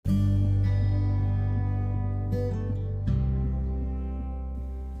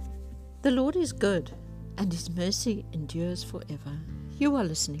The Lord is good, and His mercy endures forever. You are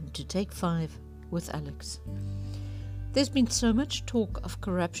listening to Take 5 with Alex. There's been so much talk of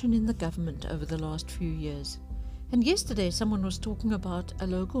corruption in the government over the last few years. And yesterday someone was talking about a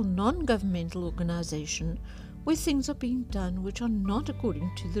local non-governmental organization where things are being done which are not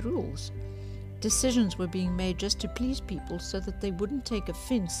according to the rules. Decisions were being made just to please people so that they wouldn't take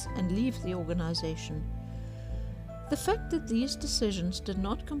offense and leave the organization. The fact that these decisions did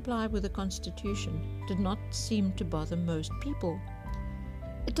not comply with the Constitution did not seem to bother most people.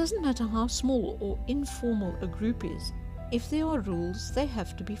 It doesn't matter how small or informal a group is, if there are rules, they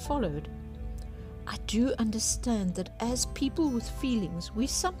have to be followed. I do understand that as people with feelings, we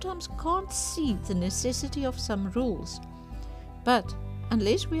sometimes can't see the necessity of some rules. But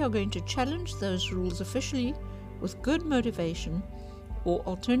unless we are going to challenge those rules officially with good motivation or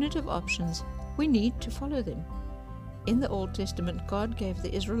alternative options, we need to follow them. In the Old Testament, God gave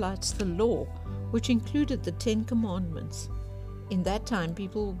the Israelites the law, which included the 10 Commandments. In that time,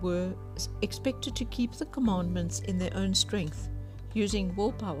 people were expected to keep the commandments in their own strength, using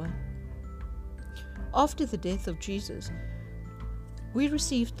willpower. After the death of Jesus, we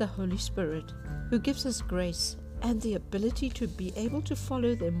received the Holy Spirit, who gives us grace and the ability to be able to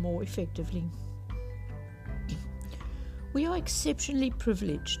follow them more effectively. We are exceptionally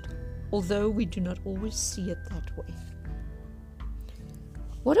privileged, although we do not always see it that way.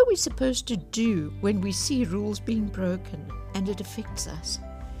 What are we supposed to do when we see rules being broken and it affects us?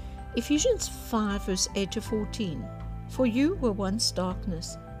 Ephesians 5 verse 8 to 14. For you were once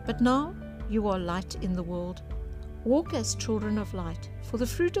darkness, but now you are light in the world. Walk as children of light, for the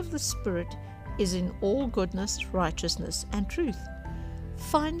fruit of the Spirit is in all goodness, righteousness, and truth,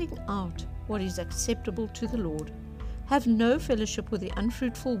 finding out what is acceptable to the Lord. Have no fellowship with the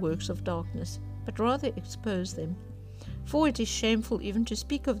unfruitful works of darkness, but rather expose them. For it is shameful even to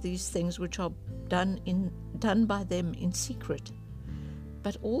speak of these things which are done by them in secret.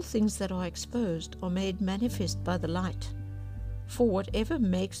 But all things that are exposed are made manifest by the light. For whatever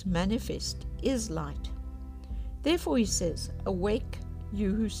makes manifest is light. Therefore he says, Awake,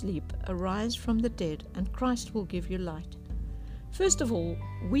 you who sleep, arise from the dead, and Christ will give you light. First of all,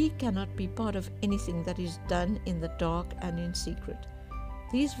 we cannot be part of anything that is done in the dark and in secret.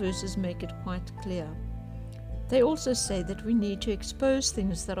 These verses make it quite clear. They also say that we need to expose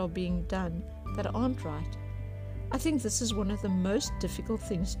things that are being done that aren't right. I think this is one of the most difficult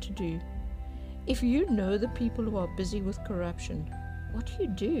things to do. If you know the people who are busy with corruption, what do you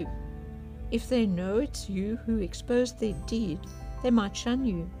do? If they know it's you who exposed their deed, they might shun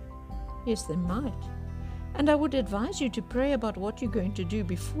you. Yes, they might. And I would advise you to pray about what you're going to do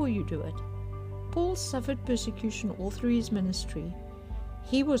before you do it. Paul suffered persecution all through his ministry.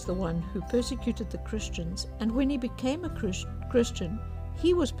 He was the one who persecuted the Christians, and when he became a Christian,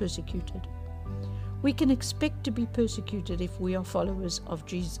 he was persecuted. We can expect to be persecuted if we are followers of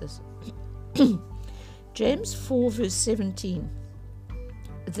Jesus. James 4 verse 17.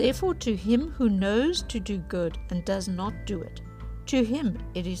 Therefore to him who knows to do good and does not do it, to him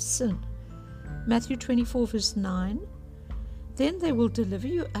it is sin. Matthew 24 verse 9. Then they will deliver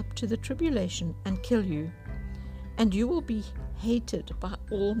you up to the tribulation and kill you, and you will be hated by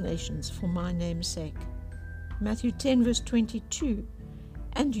all nations for my name's sake. Matthew 10 verse 22.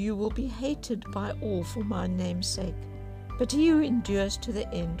 And you will be hated by all for my name's sake, but he who endures to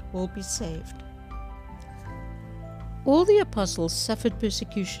the end will be saved. All the apostles suffered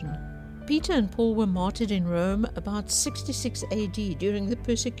persecution. Peter and Paul were martyred in Rome about 66 AD during the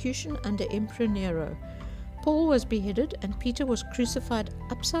persecution under Emperor Nero. Paul was beheaded and Peter was crucified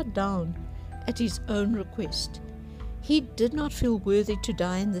upside down at his own request. He did not feel worthy to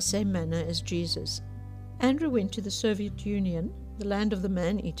die in the same manner as Jesus. Andrew went to the Soviet Union, the land of the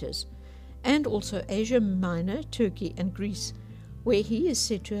man-eaters, and also Asia Minor, Turkey, and Greece, where he is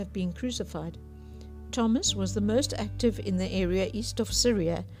said to have been crucified. Thomas was the most active in the area east of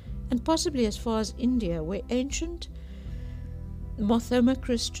Syria, and possibly as far as India, where ancient Mothoma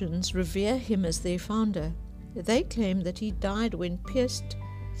Christians revere him as their founder. They claim that he died when pierced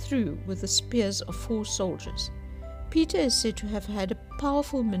through with the spears of 4 soldiers. Peter is said to have had a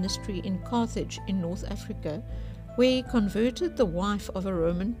powerful ministry in Carthage in North Africa, where he converted the wife of a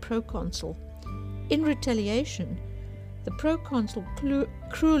Roman proconsul. In retaliation, the proconsul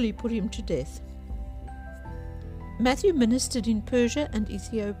cruelly put him to death. Matthew ministered in Persia and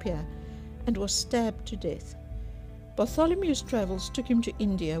Ethiopia and was stabbed to death. Bartholomew's travels took him to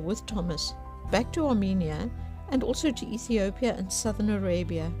India with Thomas, back to Armenia, and also to Ethiopia and southern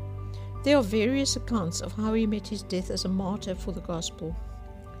Arabia. There are various accounts of how he met his death as a martyr for the gospel.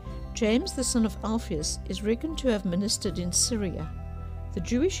 James, the son of Alphaeus, is reckoned to have ministered in Syria. The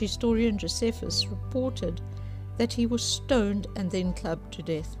Jewish historian Josephus reported that he was stoned and then clubbed to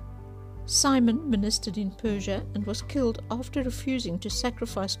death. Simon ministered in Persia and was killed after refusing to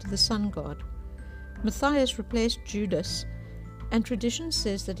sacrifice to the sun god. Matthias replaced Judas, and tradition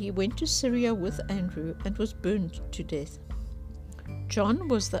says that he went to Syria with Andrew and was burned to death. John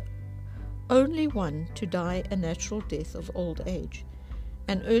was the only one to die a natural death of old age.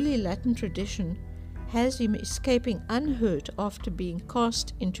 An early Latin tradition has him escaping unhurt after being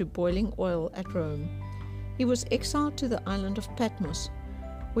cast into boiling oil at Rome. He was exiled to the island of Patmos,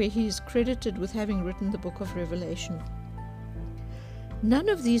 where he is credited with having written the book of Revelation. None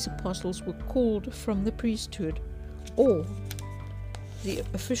of these apostles were called from the priesthood or the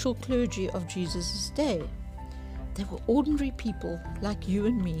official clergy of Jesus' day. They were ordinary people like you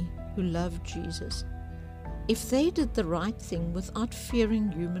and me who loved Jesus. If they did the right thing without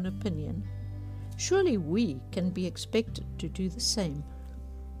fearing human opinion, surely we can be expected to do the same.